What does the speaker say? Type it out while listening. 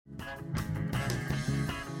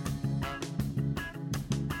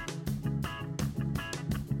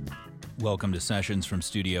Welcome to Sessions from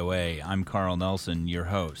Studio A. I'm Carl Nelson, your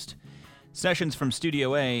host. Sessions from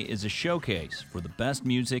Studio A is a showcase for the best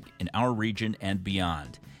music in our region and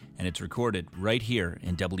beyond, and it's recorded right here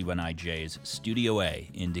in WNIJ's Studio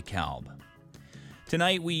A in DeKalb.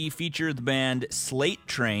 Tonight we feature the band Slate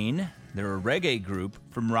Train. They're a reggae group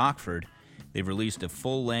from Rockford. They've released a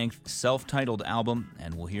full-length, self-titled album,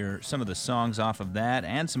 and we'll hear some of the songs off of that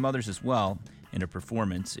and some others as well in a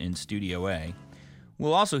performance in Studio A.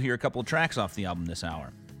 We'll also hear a couple of tracks off the album this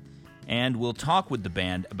hour. And we'll talk with the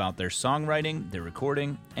band about their songwriting, their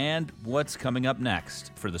recording, and what's coming up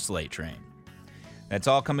next for the Slate Train. That's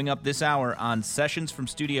all coming up this hour on Sessions from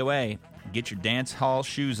Studio A. Get your dance hall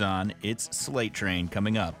shoes on. It's Slate Train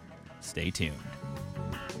coming up. Stay tuned.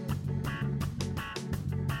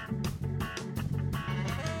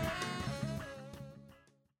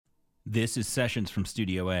 This is Sessions from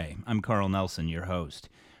Studio A. I'm Carl Nelson, your host.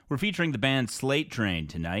 We're featuring the band Slate Train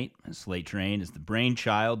tonight. Slate Train is the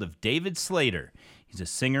brainchild of David Slater. He's a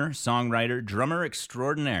singer, songwriter, drummer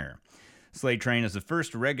extraordinaire. Slate Train is the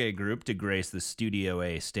first reggae group to grace the Studio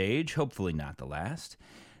A stage, hopefully not the last.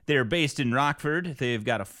 They're based in Rockford. They've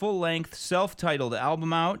got a full-length, self-titled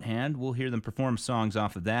album out, and we'll hear them perform songs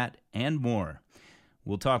off of that and more.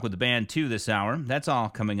 We'll talk with the band, too, this hour. That's all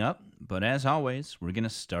coming up. But as always, we're going to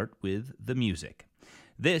start with the music.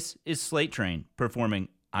 This is Slate Train performing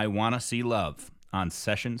I Wanna See Love on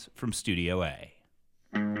Sessions from Studio A.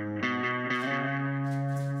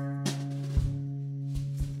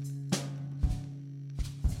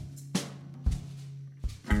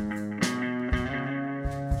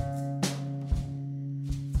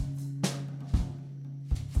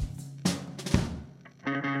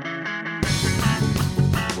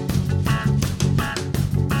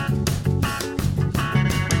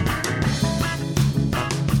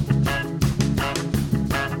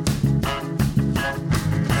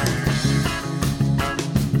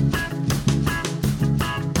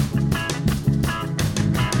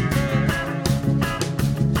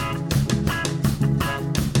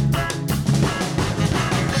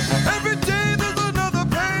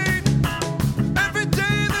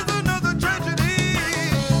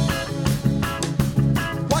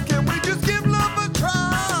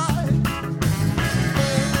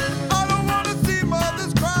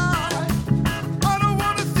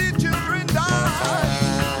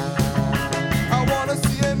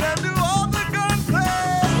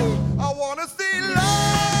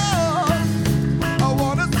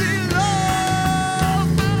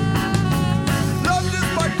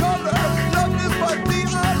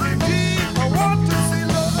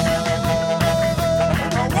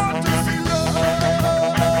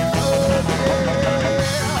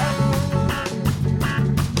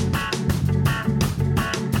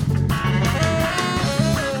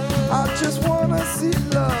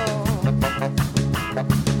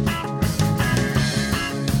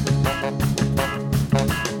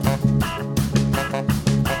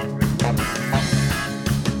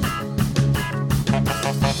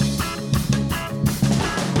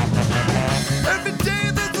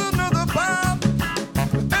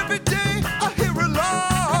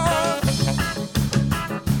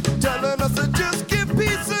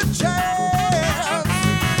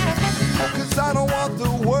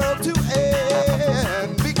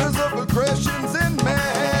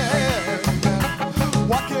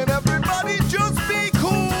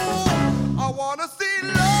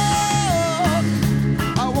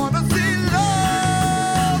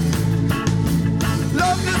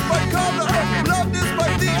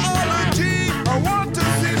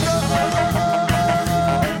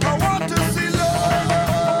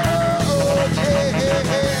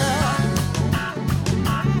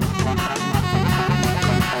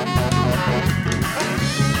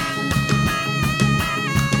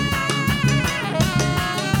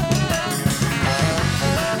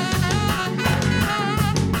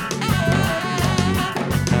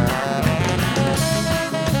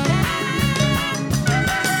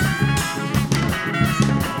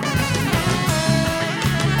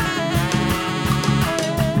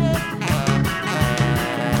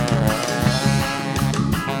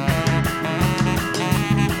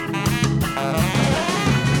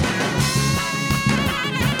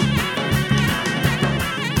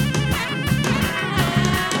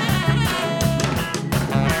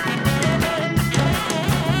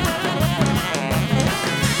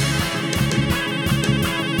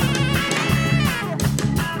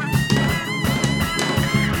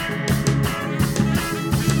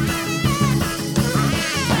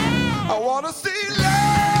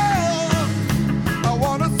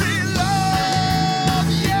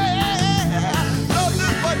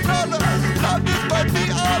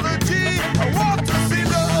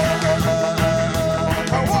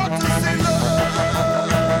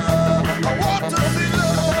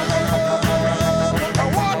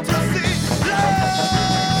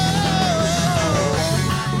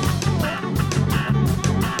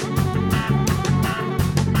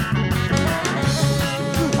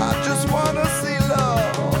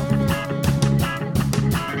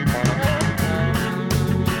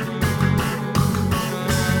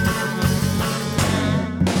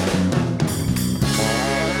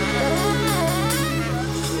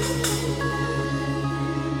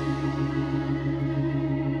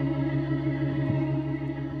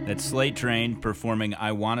 That's Slate Train performing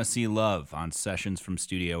I Wanna See Love on Sessions from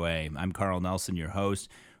Studio A. I'm Carl Nelson, your host.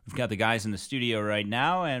 We've got the guys in the studio right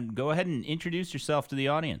now, and go ahead and introduce yourself to the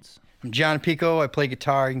audience. I'm John Pico. I play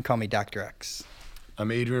guitar. You can call me Dr. X.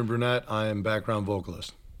 I'm Adrian Brunette. I am background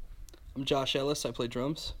vocalist. I'm Josh Ellis. I play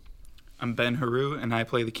drums. I'm Ben Haru, and I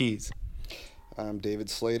play the keys. I'm David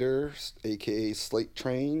Slater, a.k.a. Slate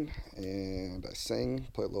Train, and I sing,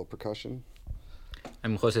 play a little percussion.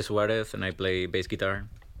 I'm Jose Suarez, and I play bass guitar.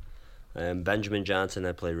 I'm Benjamin Johnson.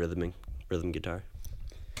 I play rhythm guitar.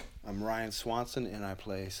 I'm Ryan Swanson, and I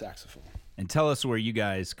play saxophone. And tell us where you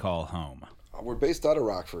guys call home. We're based out of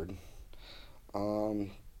Rockford.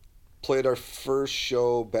 Played our first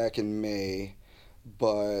show back in May,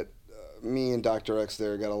 but me and Dr. X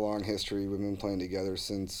there got a long history. We've been playing together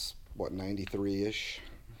since, 93-ish?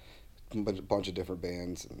 A bunch of different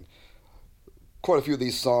bands. And quite a few of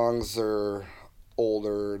these songs are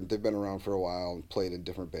older. They've been around for a while and played in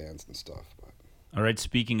different bands and stuff. But. All right,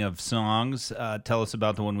 speaking of songs, tell us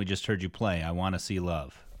about the one we just heard you play, I Wanna See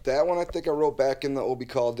Love. That one I think I wrote back in the Obi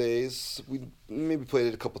Call days. We maybe played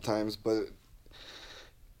it a couple times, but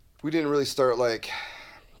we didn't really start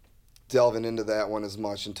delving into that one as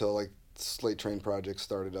much until the Slate Train project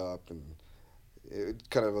started up, and it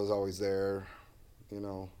kind of was always there,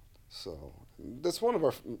 So that's one of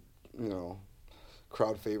our,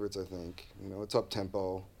 crowd favorites, I think. It's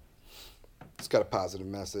up-tempo. It's got a positive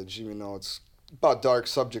message, even though it's about dark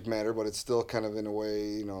subject matter, but it's still kind of in a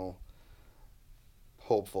way,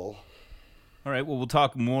 hopeful. All right, well, we'll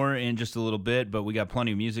talk more in just a little bit, but we got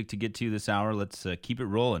plenty of music to get to this hour. Let's keep it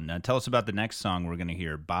rolling. Tell us about the next song we're going to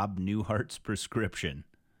hear, Bob Newhart's Prescription.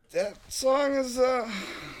 That song is,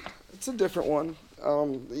 it's a different one.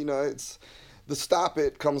 It's the Stop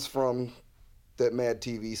It comes from that Mad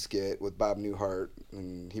TV skit with Bob Newhart,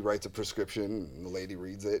 and he writes a prescription, and the lady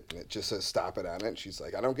reads it, and it just says "Stop It" on it, and she's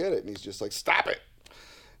like, "I don't get it," and he's just like, "Stop it,"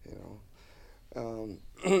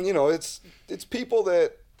 It's people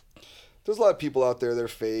that there's a lot of people out there that are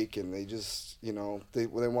fake, and they just they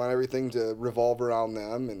want everything to revolve around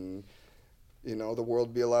them, and the world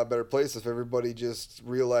would be a lot better place if everybody just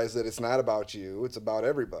realized that it's not about you, it's about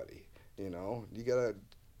everybody. You gotta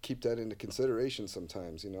keep that into consideration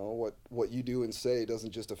sometimes. What you do and say doesn't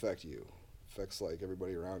just affect you, it affects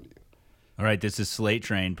everybody around you. All right, this is Slate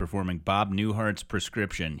Train performing Bob Newhart's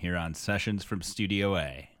Prescription here on Sessions from Studio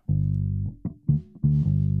A.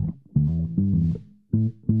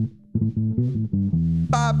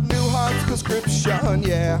 Bob Newhart's prescription,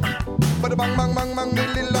 yeah. But bang bang bang bang,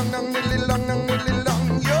 nilly long, nilly long, nilly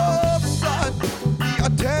long. Your son, the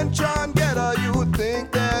attention getter. You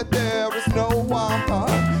think that there is no one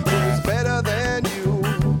who is better than you.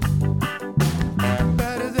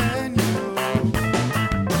 Better than you.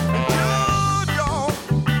 You don't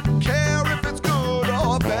care if it's good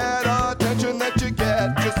or bad attention that you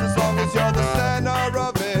get, just as long as you're the center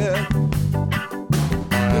of it.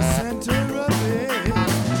 The center of it.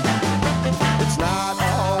 It's not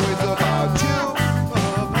always about you.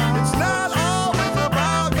 It's not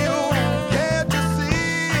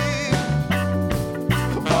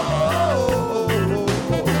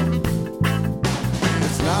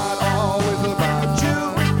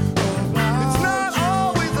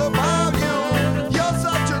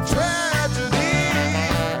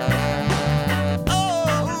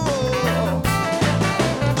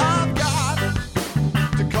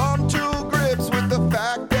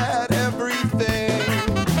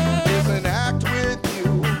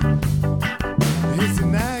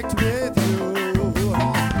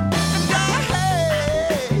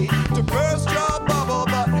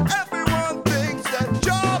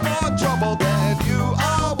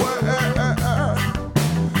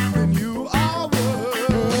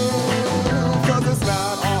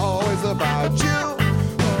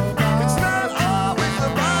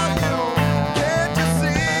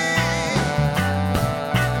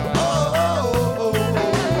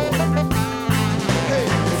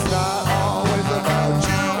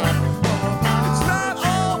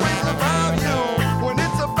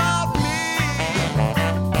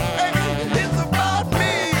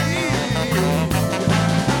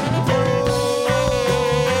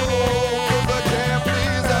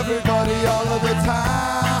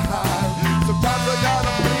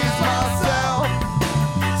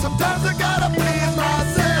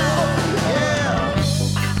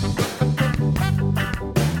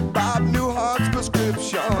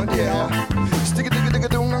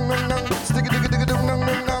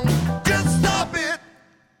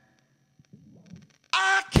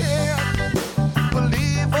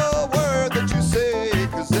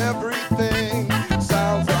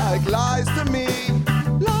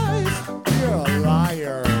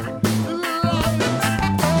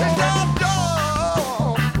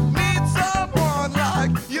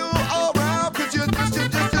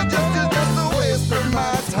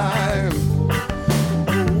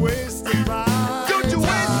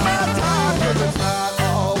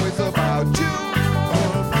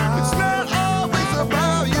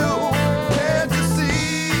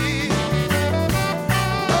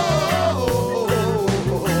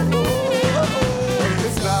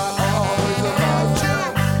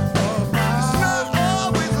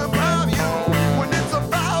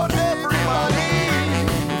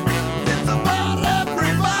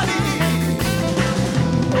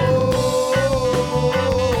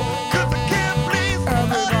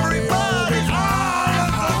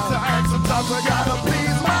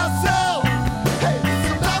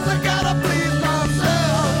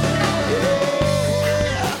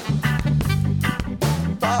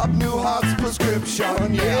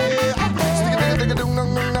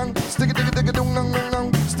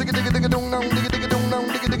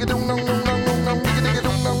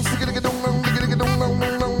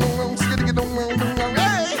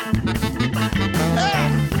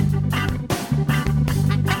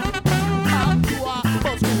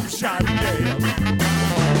prescription, yeah.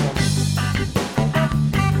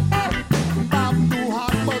 Bob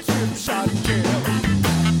Newhart prescription, yeah.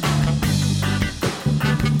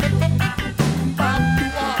 Bob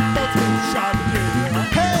Newhart prescription, yeah.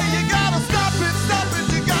 Hey, you gotta stop it,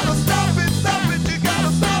 you gotta stop it, you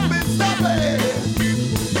gotta stop it, stop it.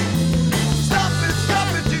 Stop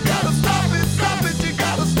it, you gotta stop it, you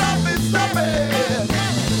gotta stop it, stop it.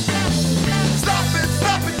 Stop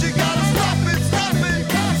it, you gotta stop it, stop it.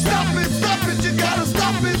 Stop it, you gotta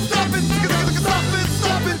stop it, stop it.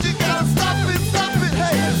 Stop it, you gotta stop it, stop it.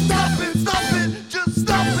 Hey, stop it, just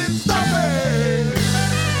stop it, stop it.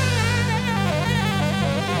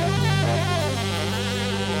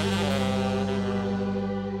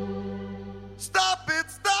 Stop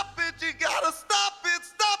it, you gotta stop it,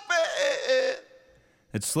 stop it.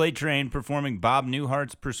 It's Slate Train performing Bob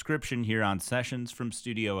Newhart's Prescription here on Sessions from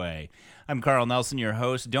Studio A. I'm Carl Nelson, your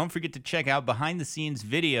host. Don't forget to check out behind-the-scenes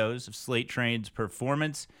videos of Slate Train's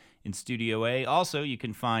performance in Studio A. Also, you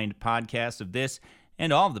can find podcasts of this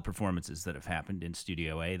and all of the performances that have happened in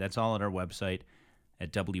Studio A. That's all at our website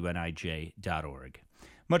at WNIJ.org.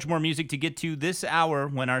 Much more music to get to this hour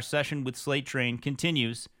when our session with Slate Train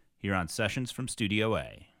continues here on Sessions from Studio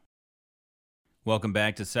A. Welcome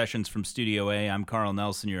back to Sessions from Studio A. I'm Carl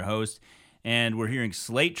Nelson, your host, and we're hearing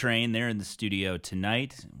Slate Train. They're in the studio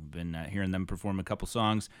tonight. We've been hearing them perform a couple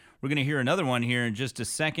songs. We're going to hear another one here in just a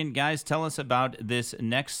second. Guys, tell us about this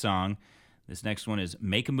next song. This next one is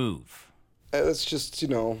Make a Move. It's just,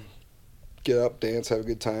 get up, dance, have a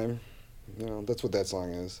good time. That's what that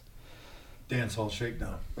song is. Dance Hall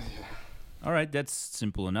Shakedown. All right, that's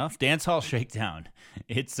simple enough. Dance Hall Shakedown.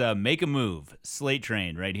 It's Make a Move, Slate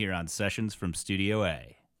Train, right here on Sessions from Studio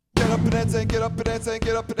A. Get up and dance and get up and dance and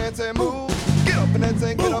get up and dance and move. Get up and dance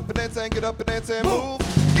and get up and dance and get up and dance and move.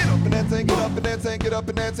 Get up and dance and get up and dance and get up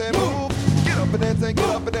and dance and move. Get up and dance and get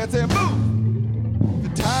up and dance and move. The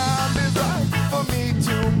time is right for me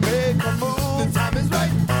to make a move. The time is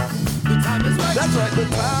right. The time is right. That's right. The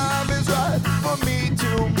time is right for me to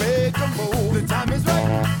make a move. The time is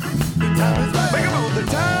right. The time is right. Make a move. The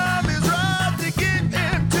time is right to get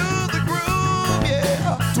into the groove.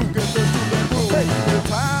 Yeah. To get into the groove. Hey, the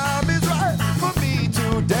time is right for me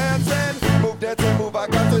to dance and move. Dance and move. I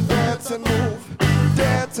got to dance and move.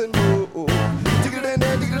 Dance and move. Diggle and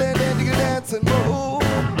diggle and diggle, dance and move.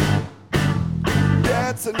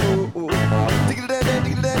 Dance and move. Diggle and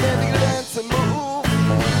diggle and diggle, dance and move.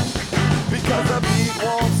 Because the beat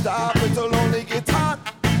won't stop until only gets hot.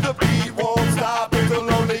 The beat won't stop until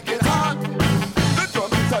only gets hot. The drum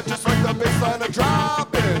beats are just like the bassline are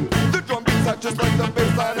dropping. The drum beats are just like the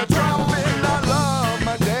bassline are dropping. I love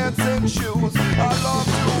my dancing shoes. I love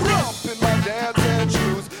to romp in my dancing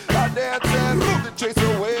shoes. I dance and move to chase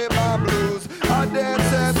away my blues. I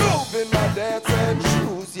dance and move in my dancing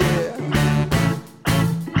shoes, yeah.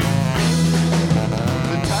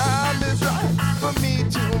 The time is right for me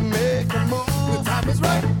to make a move. The time is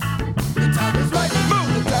right. The time is right. Move.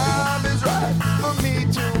 The time is right for me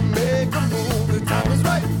to make a move. The time is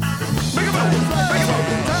right. Make a move. Make a move.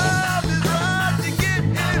 The time is right to get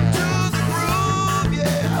into the groove.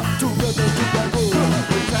 Yeah. To the groove.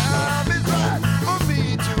 The time is right for me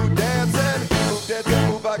to dance and move. Dance and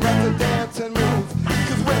move. I got to dance and move.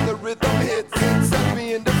 'Cause when the rhythm hits, it sets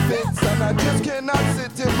me into fits, and I just cannot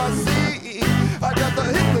sit in my seat. I got to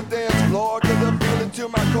hit the dance floor 'cause I feel it to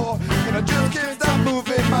my core, and I just can't stop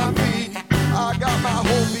moving my feet. I got my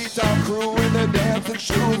whole beat-down crew in their dancing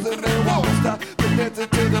shoes, and they won't stop dancing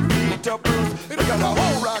to the beat of blues. And I got my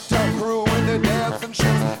whole rock-town crew in their dancing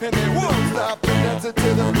shoes, and they won't stop dancing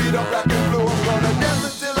to the beat of black and blue. I'm gonna dance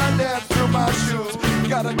until I dance through my shoes.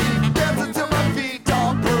 Gotta keep dancing till my feet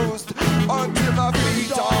are bruised, until my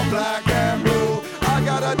feet are black and blue. I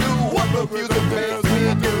gotta do what the music makes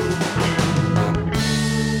me do.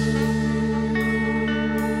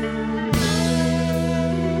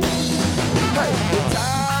 Hey, the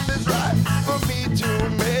time is right for me to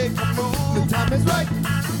make a move. The time is right.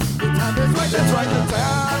 The time is right. That's right. The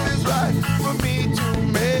time is right for me to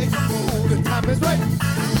make a move. The time is right.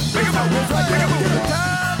 Make a move. Right. Make a move. The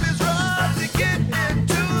time is right to get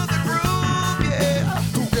into the groove. Yeah.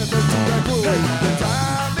 Together to the groove. Hey, the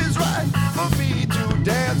time is right for me to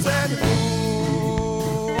dance and move.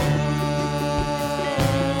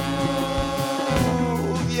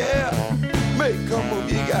 Yeah. Make a move.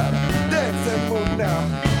 You gotta dance and move now.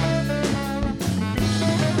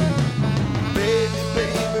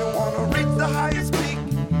 Baby, wanna reach the highest peak.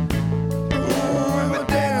 Ooh, we're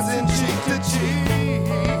dancing cheek to cheek.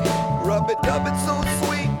 Rub it, dub it so sweet.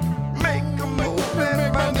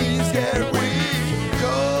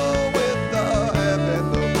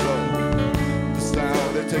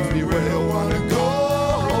 anywhere you wanna go.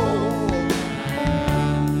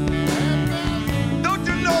 Don't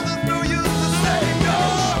you know there's no use to say no?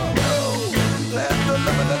 Let the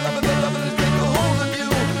love take a hold of you.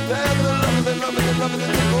 Let the love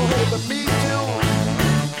take a hold of me too.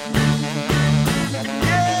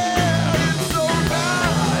 Yeah, it's so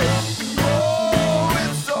nice. Oh,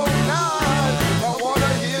 it's so nice. I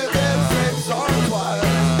wanna hear that same song twice.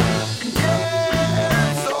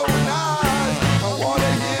 Yeah, it's so nice. I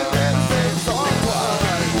wanna hear that same song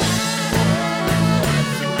twice.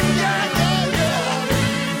 Yeah, yeah, yeah. Yeah, yeah,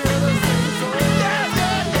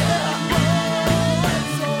 yeah.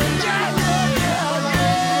 Yeah, yeah, yeah.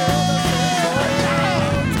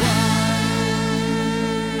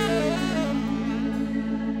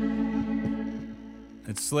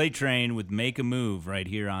 It's Slate Train with Make a Move right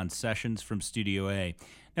here on Sessions from Studio A.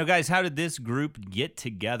 Now, guys, how did this group get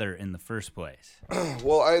together in the first place?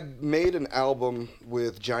 Well, I made an album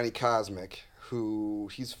with Johnny Cosmic,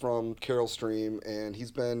 he's from Carroll Stream, and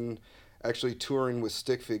he's been actually touring with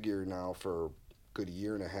Stick Figure now for a good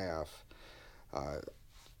year and a half.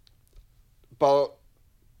 About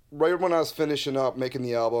right when I was finishing up making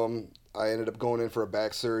the album, I ended up going in for a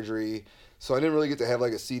back surgery, so I didn't really get to have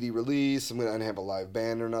like a CD release. I didn't have a live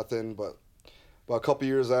band or nothing, but about a couple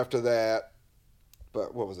years after that,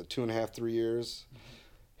 but what was it, 2.5, 3 years?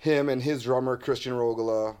 Him and his drummer, Christian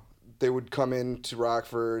Rogala, they would come into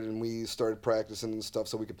Rockford and we started practicing and stuff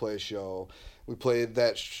so we could play a show. We played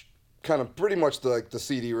that kind of pretty much the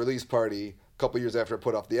CD release party a couple years after I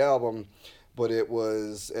put off the album, but it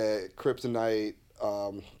was at Kryptonite,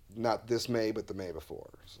 not this May, but the May before.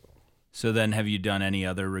 So then have you done any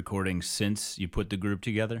other recordings since you put the group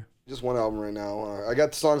together? Just one album right now. I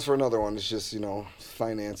got songs for another one. It's just,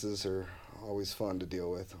 finances are always fun to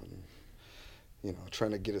deal with.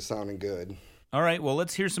 Trying to get it sounding good. All right, well,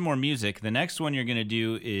 let's hear some more music. The next one you're going to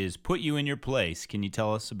do is Put You in Your Place. Can you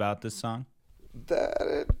tell us about this song?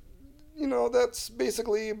 That's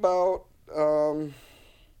basically about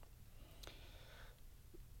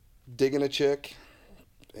digging a chick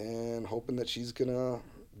and hoping that she's going to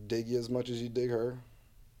dig you as much as you dig her.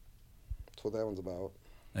 That's what that one's about.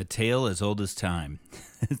 A tale as old as time.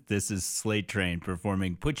 This is Slate Train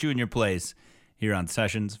performing Put You in Your Place here on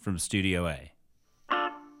Sessions from Studio A.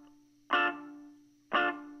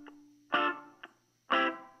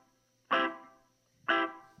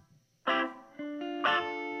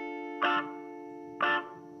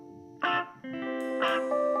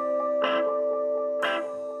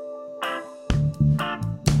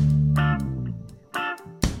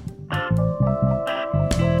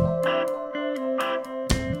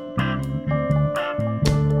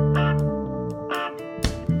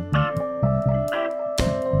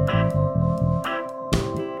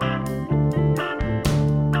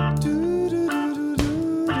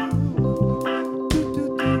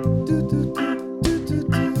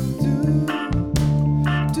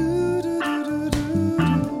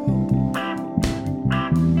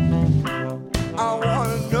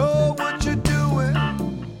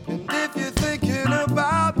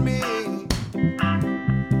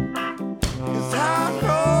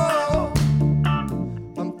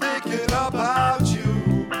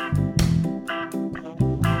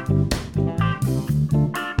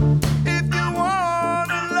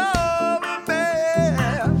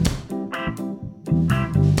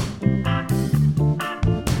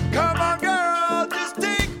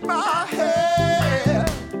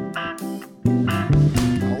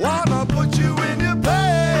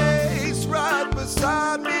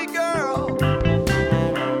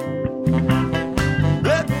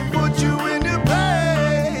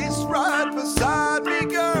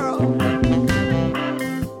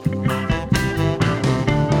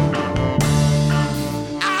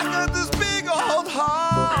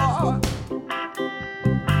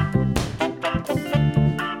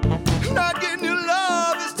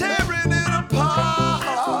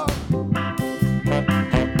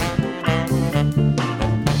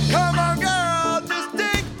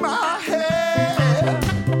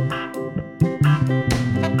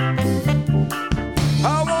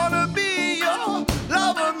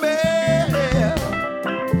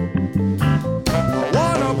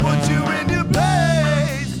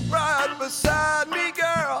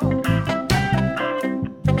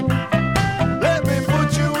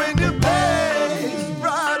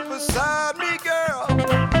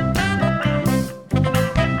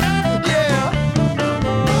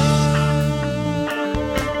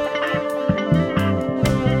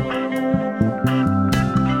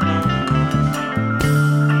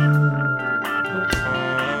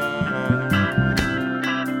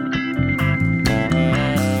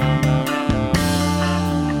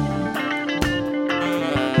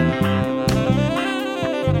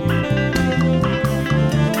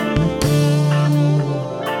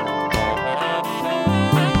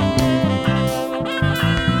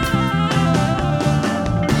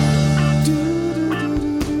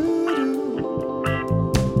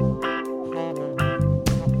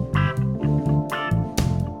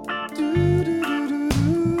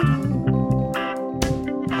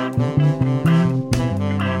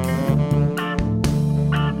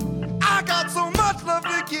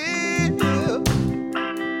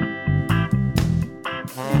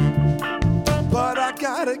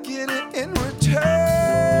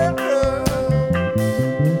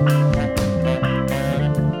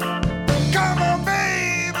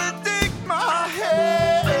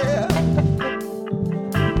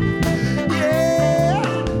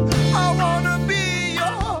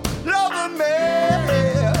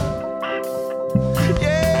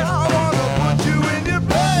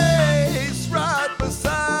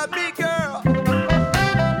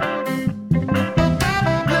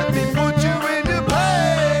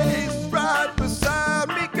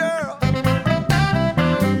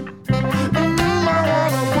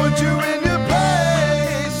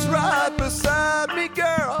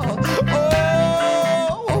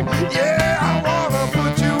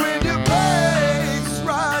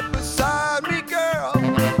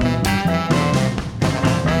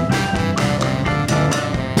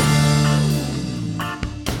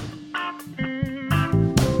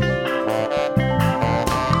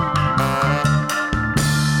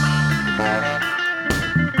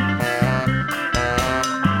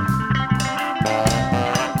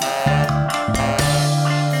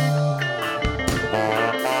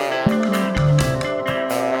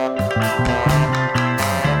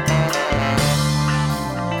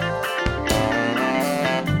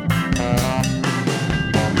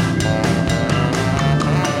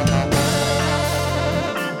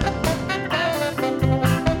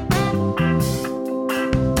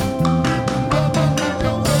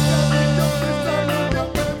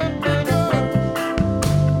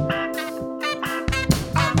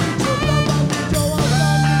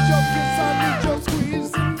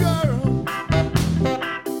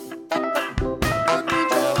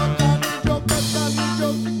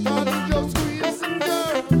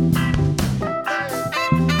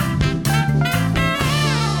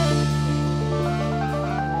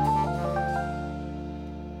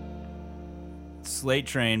 Slate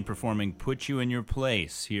Train performing Put You in Your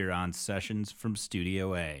Place here on Sessions from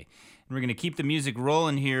Studio A. And we're going to keep the music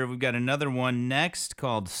rolling here. We've got another one next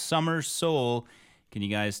called Summer Soul. Can you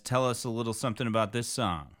guys tell us a little something about this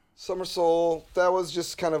song? Summer Soul, that was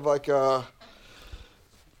just kind of like I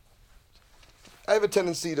have a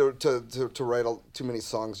tendency to write too many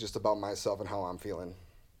songs just about myself and how I'm feeling.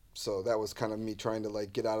 So that was kind of me trying to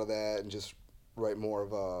like get out of that and just write more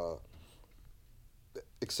of a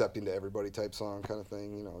accepting to everybody type song kind of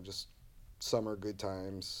thing, you know, just summer, good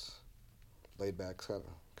times, laid back kind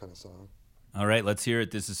of song. All right, let's hear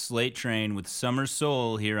it. This is Slate Train with Summer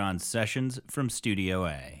Soul here on Sessions from Studio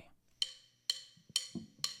A.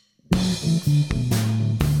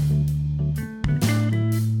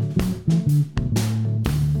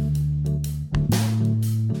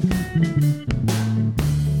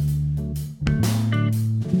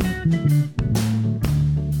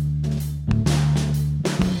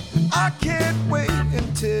 I can't wait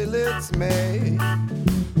until it's May.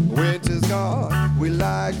 Winter's gone, we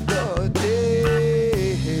like the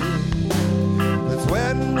day. That's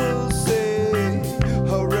when we'll say,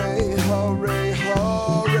 hooray, hooray,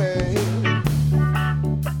 hooray.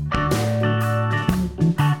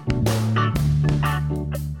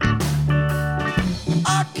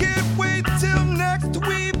 I can't wait till next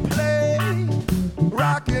we play.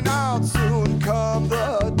 Rocking out soon come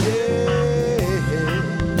the day.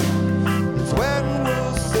 It's when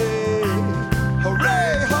we'll say,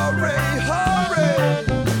 hooray, hooray, hooray.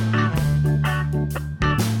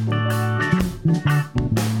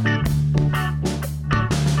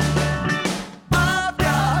 I've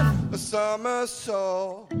got a summer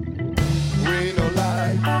soul. We no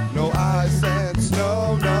light, no ice and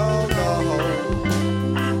snow, no,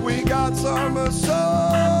 no. We got summer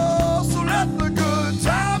soul, so let the good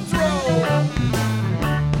times roll.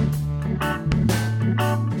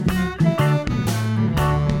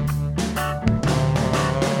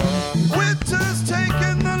 Winter's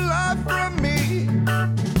taking the life from me,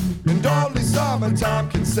 and only summertime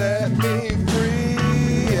can set me free.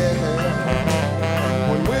 Yeah.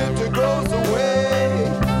 When winter goes away,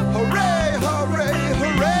 hooray, hooray,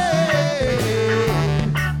 hooray.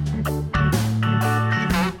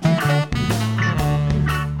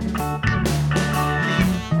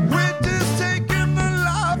 Winter's taking the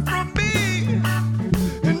life from me,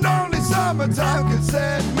 and only summertime can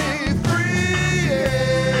set me free. Yeah.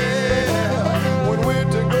 When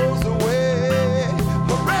winter goes away,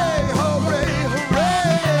 hooray, hooray, hooray.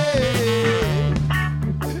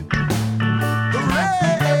 Hooray.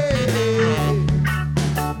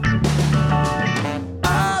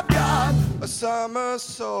 I've got a summer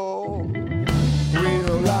soul. We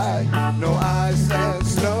don't like no ice and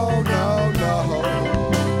snow, no,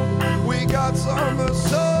 no. We got summer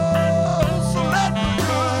soul, so let the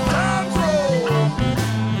good times roll.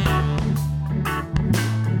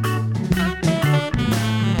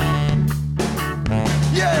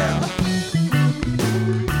 Yeah.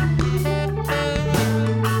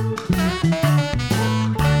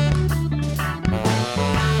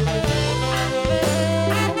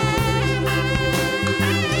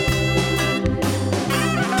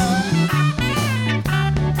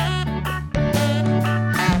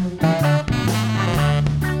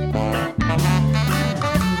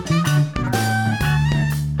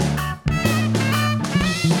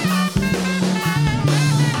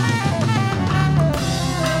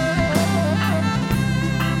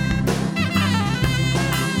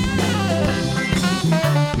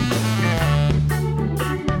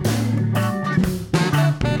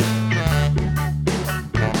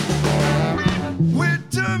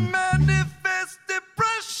 Winter manifest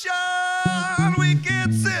depression. We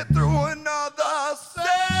can't sit through another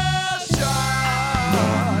session.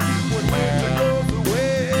 When winter goes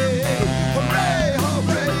away, hooray,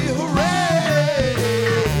 hooray, hooray.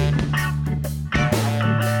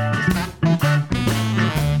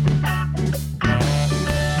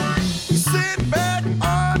 Sit back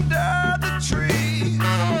under the tree,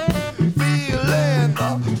 feeling the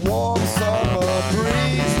warm summer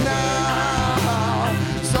breeze now.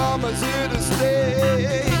 Summer's here to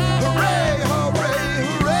stay. Hooray, hooray.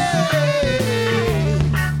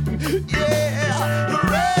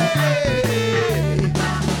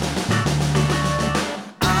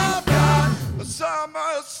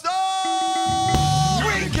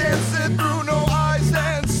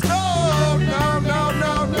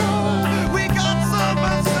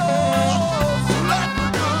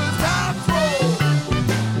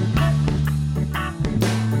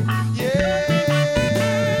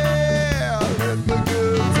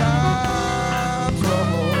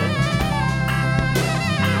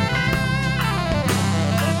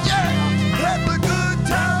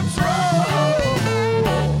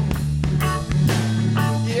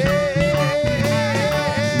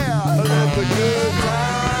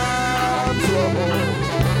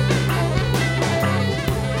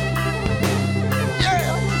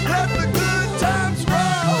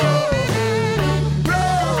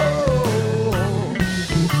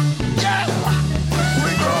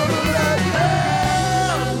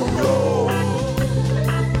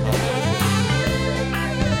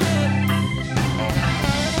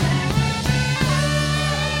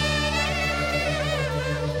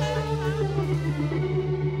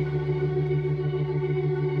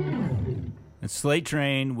 Slate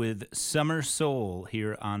Train with Summer Soul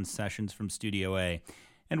here on Sessions from Studio A.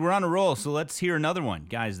 And we're on a roll, so let's hear another one.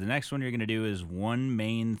 Guys, the next one you're going to do is One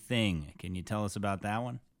Main Thing. Can you tell us about that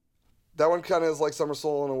one? That one kind of is like Summer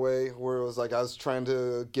Soul in a way, where it was like I was trying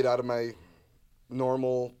to get out of my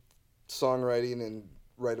normal songwriting and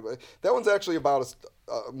write about. That one's actually about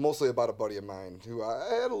mostly about a buddy of mine who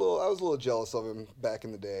I was a little jealous of him back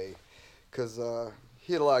in the day, because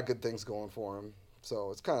he had a lot of good things going for him.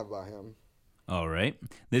 So it's kind of about him. All right.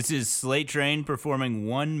 This is Slate Train performing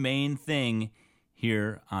One Main Thing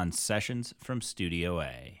here on Sessions from Studio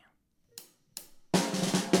A.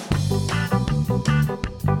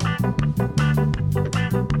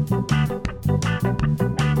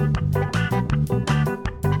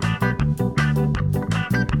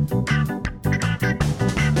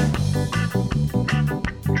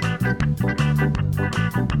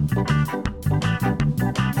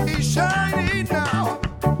 He's shining now.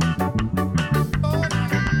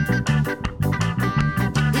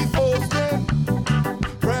 He's boasting,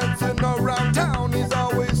 prancing around town. He's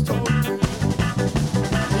always told you he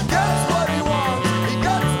gets what he wants, he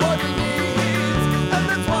gets what he needs, and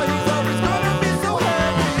that's why he's always gonna be so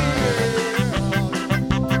happy.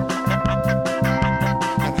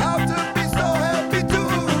 And how to be so happy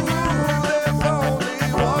too. There's only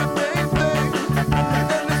one main thing,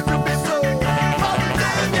 and it's to be so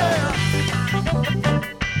positive, yeah.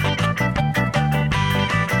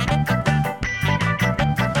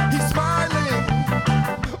 He's smiling.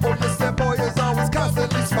 Oh yes, that boy is always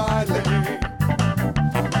constantly smiling.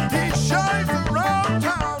 He shines around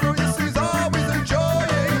town. Oh yes, he's always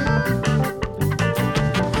enjoying.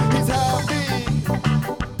 He's happy.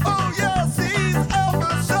 Oh yes, he's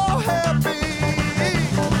ever so happy.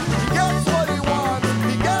 He gets what he wants.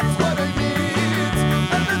 He gets what he needs,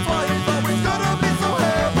 and that's why he's always gonna be so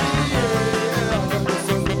happy. Yeah, I got the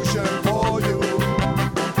solution for you.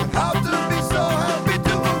 How to be so happy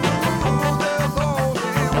too. There's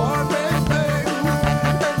only one main thing,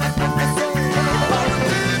 and it's to be so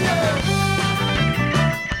positive, yeah.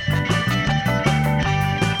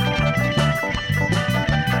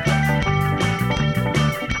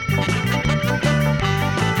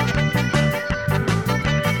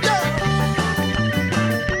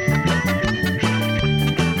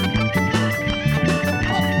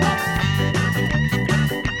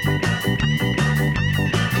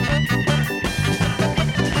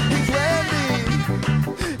 He's Randy.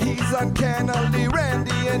 He's uncannily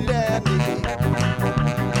Randy and Dandy.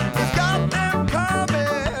 He's got them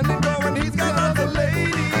coming and going. He's got all the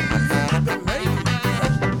ladies.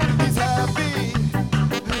 He's happy.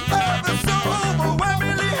 Ever so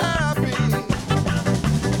overwhelmingly happy.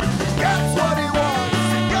 Gets what he wants.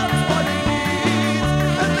 He gets what he needs.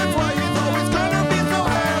 And that's why he's always gonna be so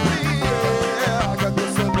happy. Yeah, I got the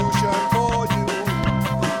solution for you.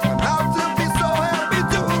 And how to be so happy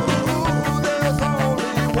too. There's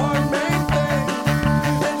only one main thing,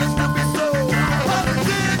 and it's to be so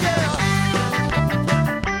positive, yeah.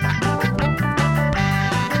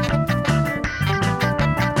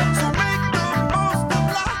 So make the most of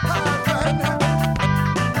life and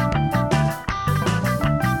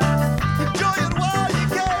enjoy it while you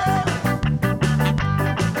can.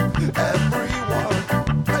 Everyone,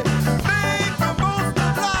 hey, make the most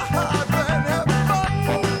of life and have fun.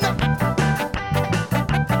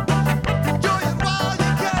 Enjoy it while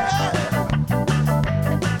you can.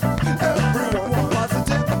 Everyone,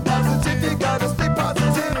 positive, positive, you gotta stay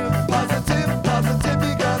positive. Positive, positive,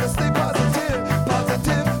 you gotta stay positive.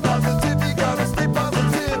 Positive, positive, you gotta stay positive.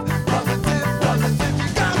 Positive, positive,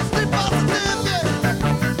 you gotta stay positive, yeah.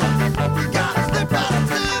 You gotta stay positive,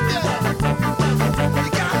 yeah. You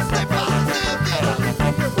gotta stay positive, yeah.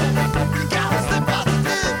 You gotta stay positive, yeah.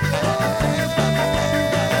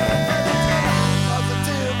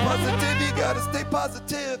 Positive, positive, you gotta stay positive.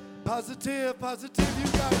 Positive, positive, you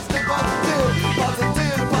gotta stay positive.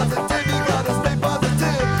 Positive, positive, you gotta stay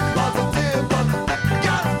positive. Positive, positive, you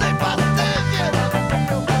gotta stay positive, yeah.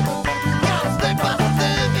 You gotta stay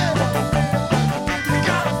positive, yeah. You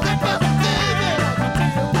gotta stay positive,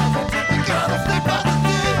 yeah. You gotta stay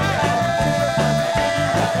positive, yeah.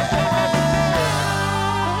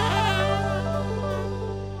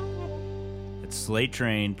 It's Slate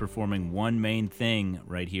Train performing One Main Thing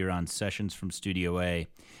right here on Sessions from Studio A.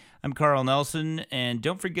 I'm Carl Nelson, and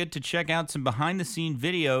don't forget to check out some behind-the-scene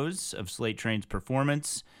videos of Slate Train's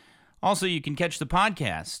performance. Also, you can catch the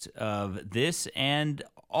podcast of this and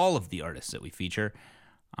all of the artists that we feature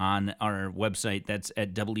on our website. That's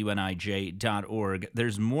at WNIJ.org.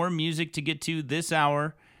 There's more music to get to this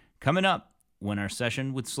hour coming up when our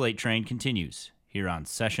session with Slate Train continues here on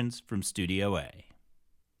Sessions from Studio A.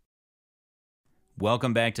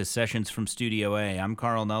 Welcome back to Sessions from Studio A. I'm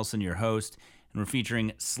Carl Nelson, your host, and we're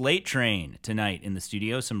featuring Slate Train tonight in the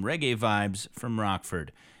studio, some reggae vibes from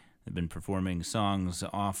Rockford. They've been performing songs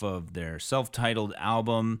off of their self-titled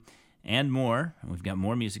album and more. We've got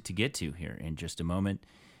more music to get to here in just a moment.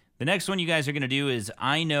 The next one you guys are going to do is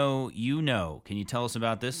I Know You Know. Can you tell us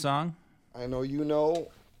about this song? I Know You Know.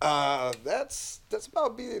 That's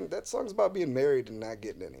about being. That song's about being married and not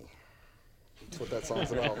getting any. That's what that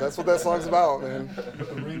song's about. That's what that song's about, man.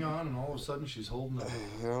 Put the ring on, and all of a sudden she's holding the ring.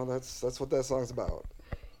 You know, that's what that song's about.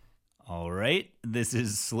 All right. This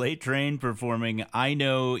is Slate Train performing I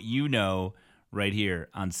Know You Know right here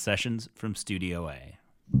on Sessions from Studio A.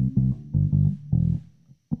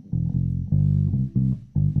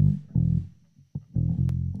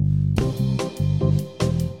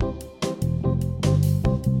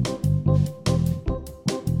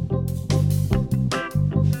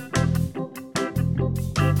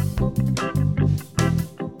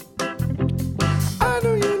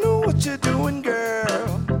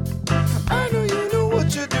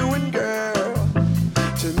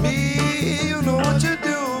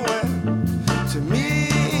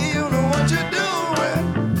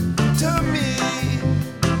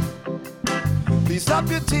 Stop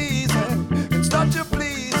your teasing and start your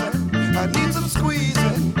pleasing. I need some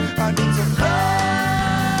squeezing. I need some loving,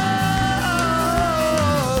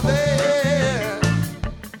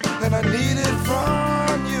 and I need it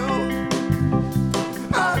from you.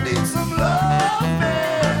 I need some loving,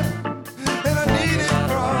 and I need it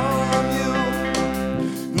from you.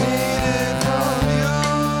 Need it from you.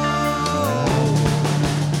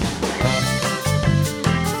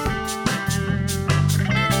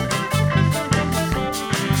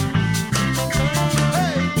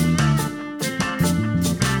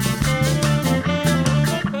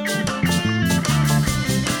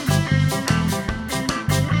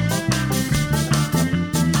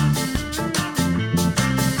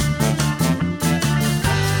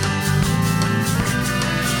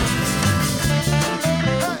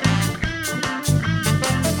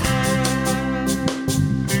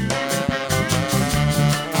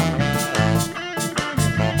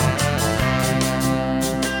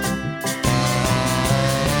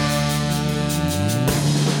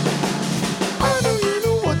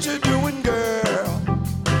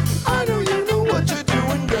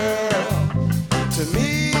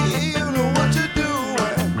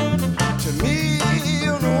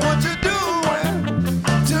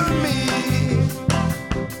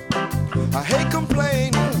 I hate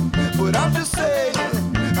complaining, but I'm just saying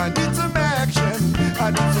I need some action. I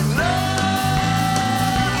need some loving,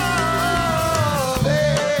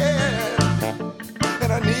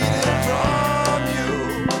 and I need it from you.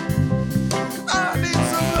 I need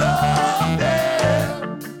some loving,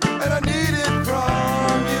 and I need it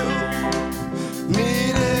from you.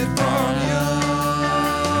 Need it from you.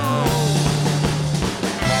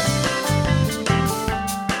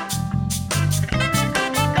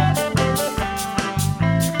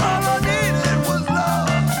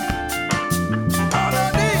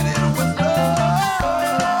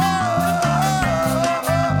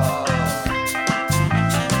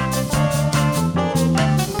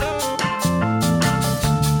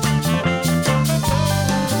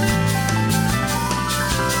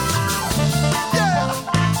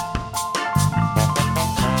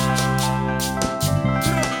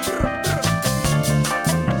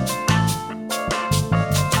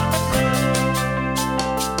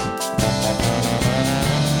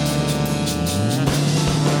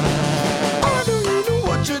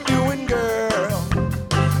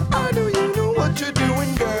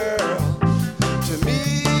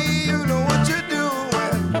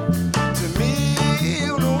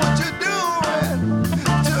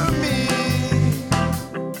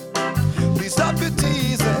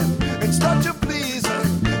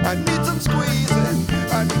 I need some squeezing.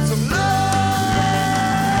 I need some loving,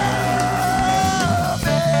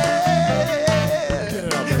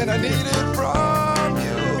 and I need it from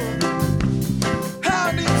you.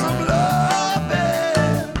 I need some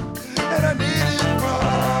loving, and I need it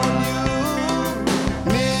from you.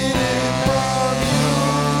 Need it from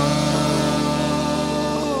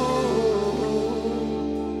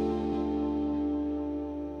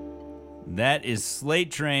you. That is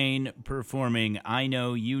Slate Train performing I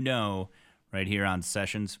Know You Know right here on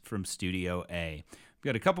Sessions from Studio A. We've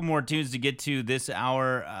got a couple more tunes to get to this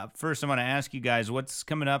hour. First, I want to ask you guys, what's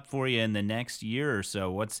coming up for you in the next year or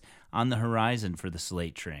so? What's on the horizon for the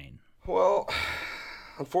Slate Train? Well,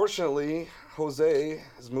 unfortunately, Jose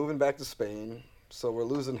is moving back to Spain, so we're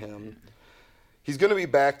losing him. He's going to be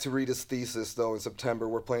back to read his thesis, though, in September.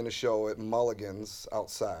 We're playing a show at Mulligan's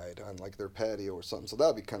outside on, like, their patio or something. So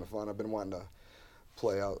that'll be kind of fun. I've been wanting to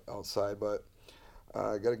play outside, but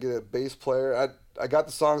I got to get a bass player. I got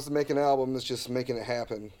the songs to make an album. It's just making it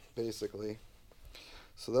happen, basically.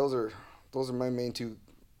 So those are my main two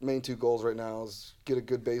goals right now, is get a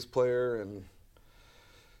good bass player and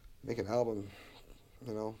make an album,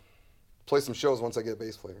 you know. Play some shows once I get a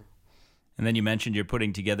bass player. And then you mentioned you're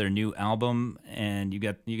putting together a new album, and you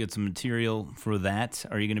got some material for that.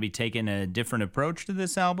 Are you going to be taking a different approach to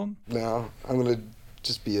this album? No, I'm going to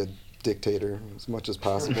just be a dictator as much as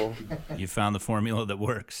possible. You found the formula that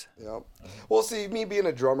works. Yep. Well, see, me being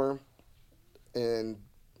a drummer and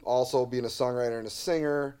also being a songwriter and a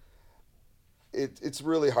singer, it's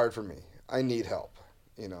really hard for me. I need help,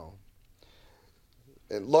 you know.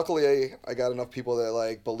 And luckily, I got enough people that,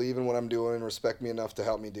 like, believe in what I'm doing and respect me enough to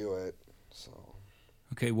help me do it. So.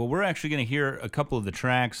 Okay, well, we're actually going to hear a couple of the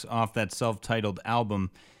tracks off that self-titled album.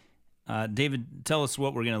 David, tell us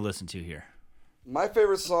what we're going to listen to here. My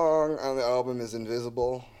favorite song on the album is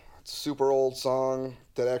Invisible. It's a super old song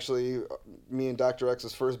that actually me and Dr.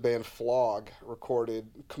 X's first band, Flog, recorded.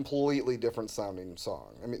 Completely different sounding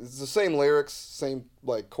song. I mean, it's the same lyrics, same,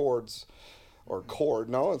 like, chords. Or chord.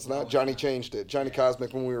 No, it's not. Johnny changed it. Johnny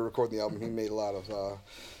Cosmic, when we were recording the album, he made a lot of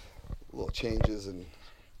little changes and,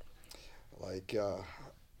 like,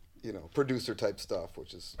 you know, producer type stuff,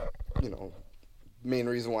 which is, you know, main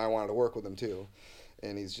reason why I wanted to work with him too.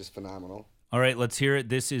 And he's just phenomenal. All right, let's hear it.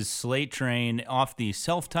 This is Slate Train off the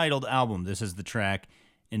self-titled album. This is the track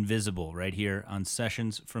Invisible right here on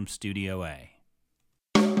Sessions from Studio A.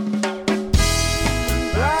 Blind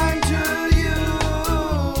to you,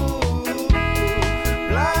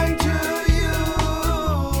 blind to you,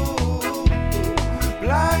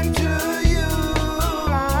 blind to you,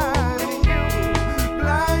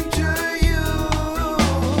 blind to you,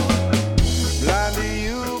 blind to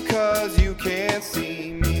you 'cause you can't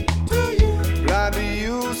see me, blind to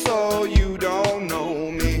you so you don't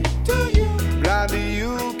know me, blind to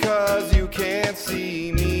you 'cause you can't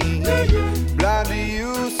see me, blind to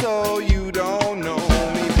you so you don't know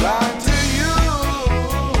me. Blind to you,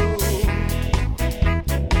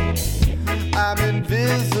 I'm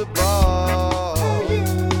invisible.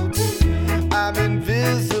 I'm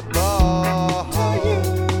invisible.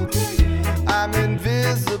 I'm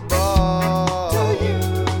invisible.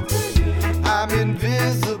 I'm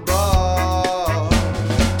invisible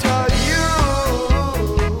to you.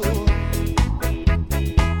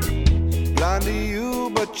 Blind to you,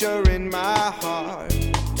 but you're in my heart.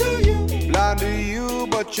 Blind to you,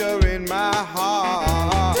 but you're in my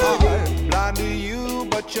heart. Blind to you,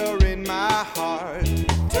 but you're in my heart.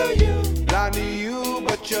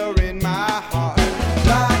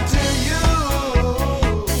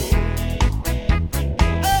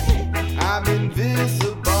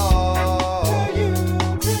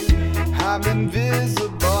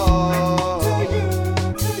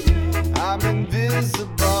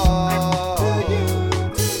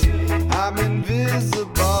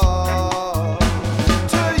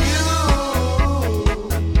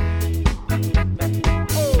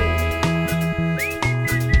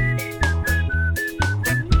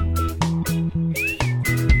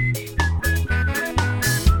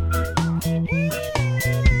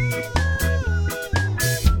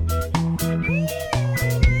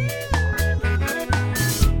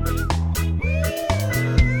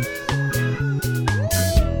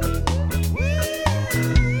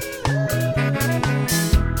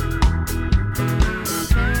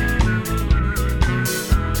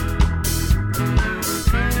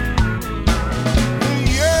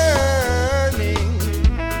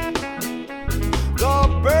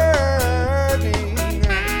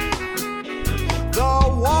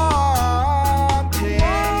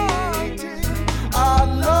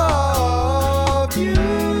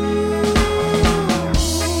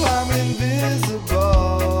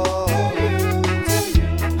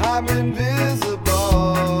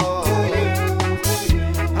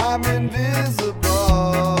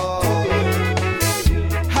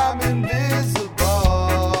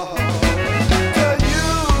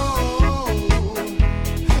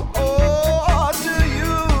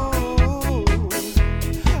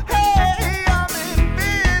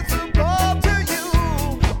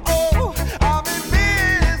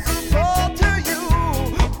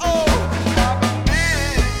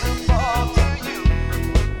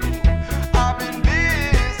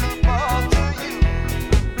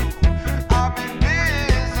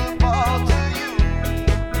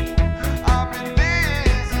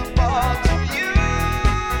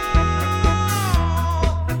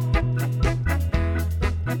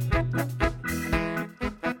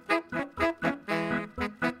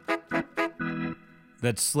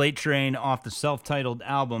 That's Slate Train off the self-titled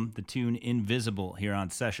album, the tune Invisible, here on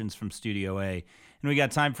Sessions from Studio A. And we got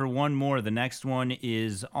time for one more. The next one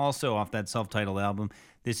is also off that self-titled album.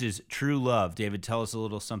 This is True Love. David, tell us a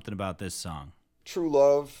little something about this song. True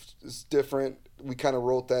Love is different. We kind of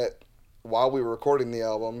wrote that while we were recording the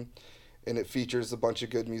album, and it features a bunch of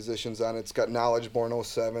good musicians on it. It's got Knowledge Born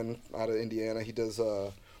 07 out of Indiana. He does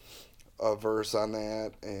a verse on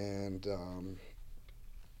that, and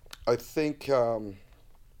I think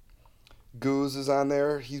Goose is on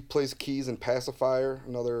there. He plays keys in Pacifier,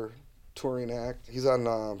 another touring act. He's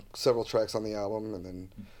on several tracks on the album. And then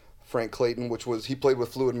Frank Clayton, he played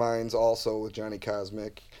with Fluid Minds also with Johnny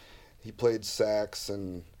Cosmic. He played sax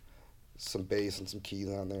and some bass and some keys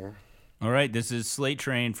on there. All right, this is Slate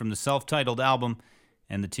Train from the self-titled album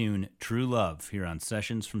and the tune True Love here on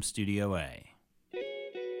Sessions from Studio A.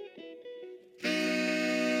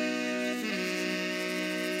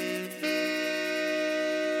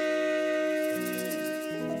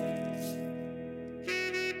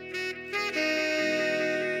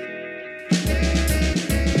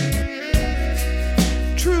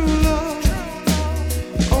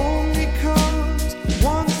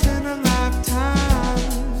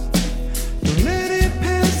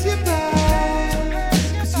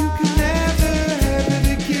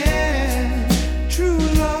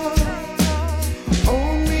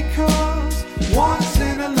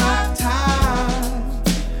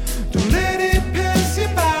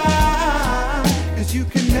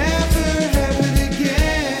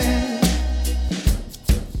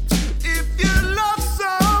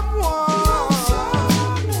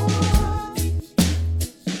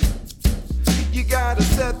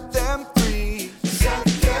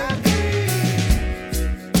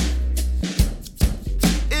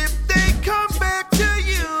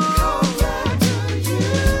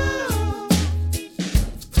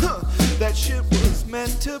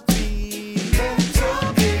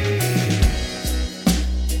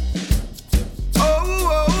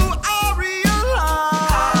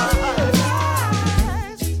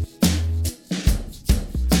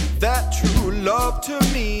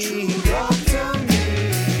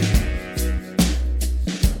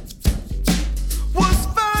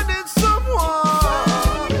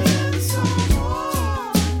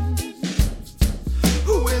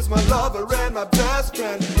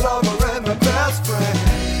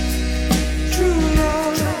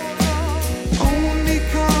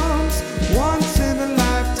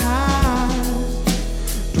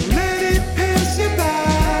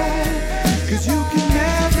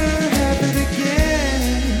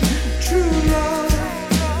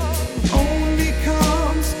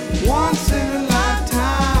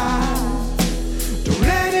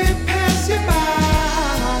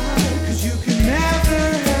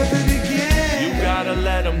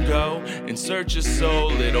 Search your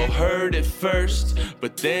soul, it'll hurt at first,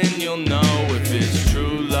 but then you'll know if it's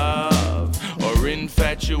true love or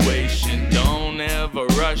infatuation. Don't ever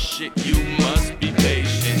rush it, you must be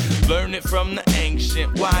patient. Learn it from the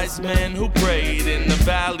ancient wise men who prayed in the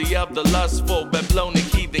valley of the lustful Babylonian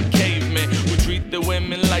heathen cavemen who treat the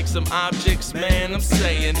women like some objects. Man, I'm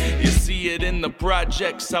saying, you see it in the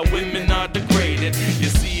projects, how women are degraded. You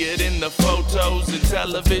see it in the photos and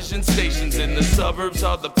television stations. In the suburbs,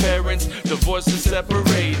 all the parents divorced and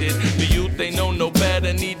separated. The youth, they know no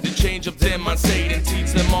better, need to change up their mindset and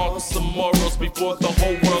teach them all some morals before the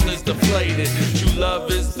whole world is deflated. True love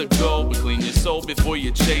is the goal, but clean your soul before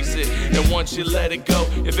you chase it. And once you let it go,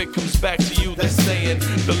 if it comes back to you, they're saying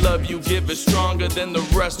the love you give is stronger than the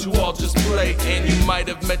rest who all just play. And you might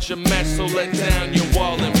have met your match, so let down your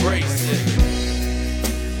wall, embrace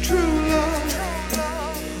it. True love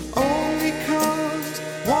only comes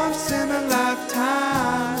once in a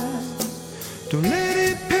lifetime. Don't let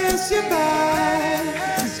it pass you by,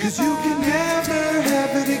 'cause you can never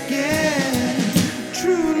have it again.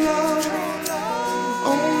 True love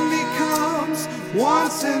only comes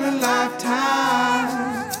once in a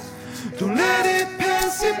lifetime. Don't let it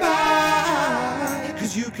pass you by,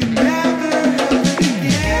 'cause you can never have it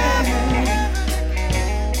again.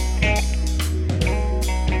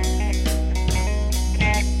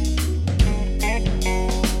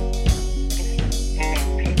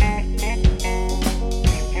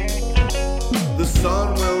 The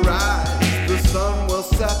sun will rise, the sun will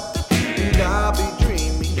set, and I'll be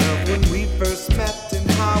dreaming of when we first met and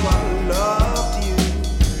how I loved you.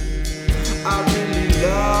 I really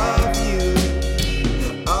love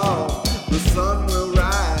you. Oh, the sun will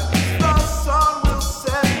rise,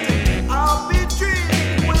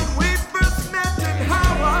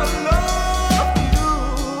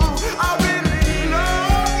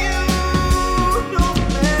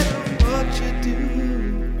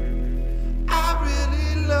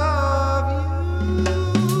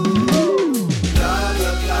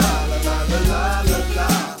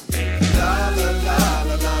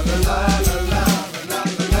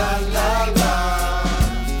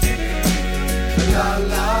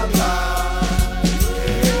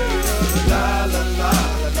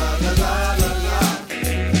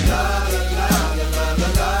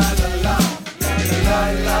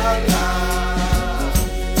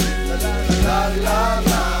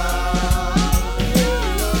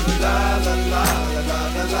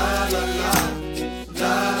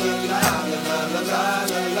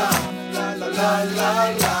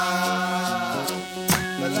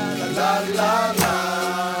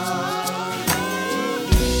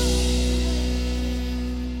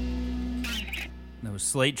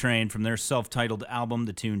 Slate Train from their self-titled album,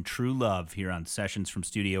 the tune True Love, here on Sessions from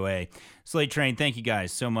Studio A. Slate Train, thank you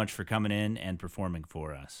guys so much for coming in and performing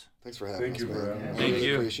for us. Thanks for having us, man. Thank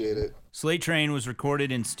you. Appreciate it. Slate Train was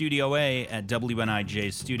recorded in Studio A at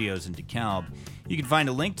WNIJ Studios in DeKalb. You can find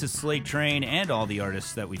a link to Slate Train and all the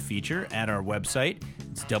artists that we feature at our website.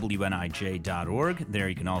 It's WNIJ.org. There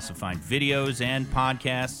you can also find videos and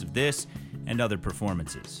podcasts of this and other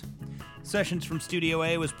performances. Sessions from Studio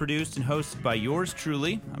A was produced and hosted by yours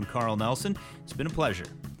truly. I'm Carl Nelson. It's been a pleasure.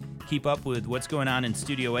 Keep up with what's going on in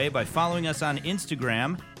Studio A by following us on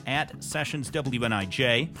Instagram at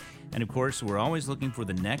SessionsWNIJ. And of course, we're always looking for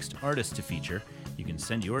the next artist to feature. You can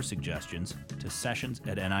send your suggestions to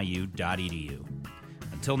sessions@niu.edu.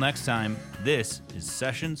 Until next time, this is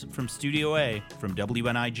Sessions from Studio A from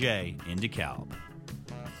WNIJ in DeKalb.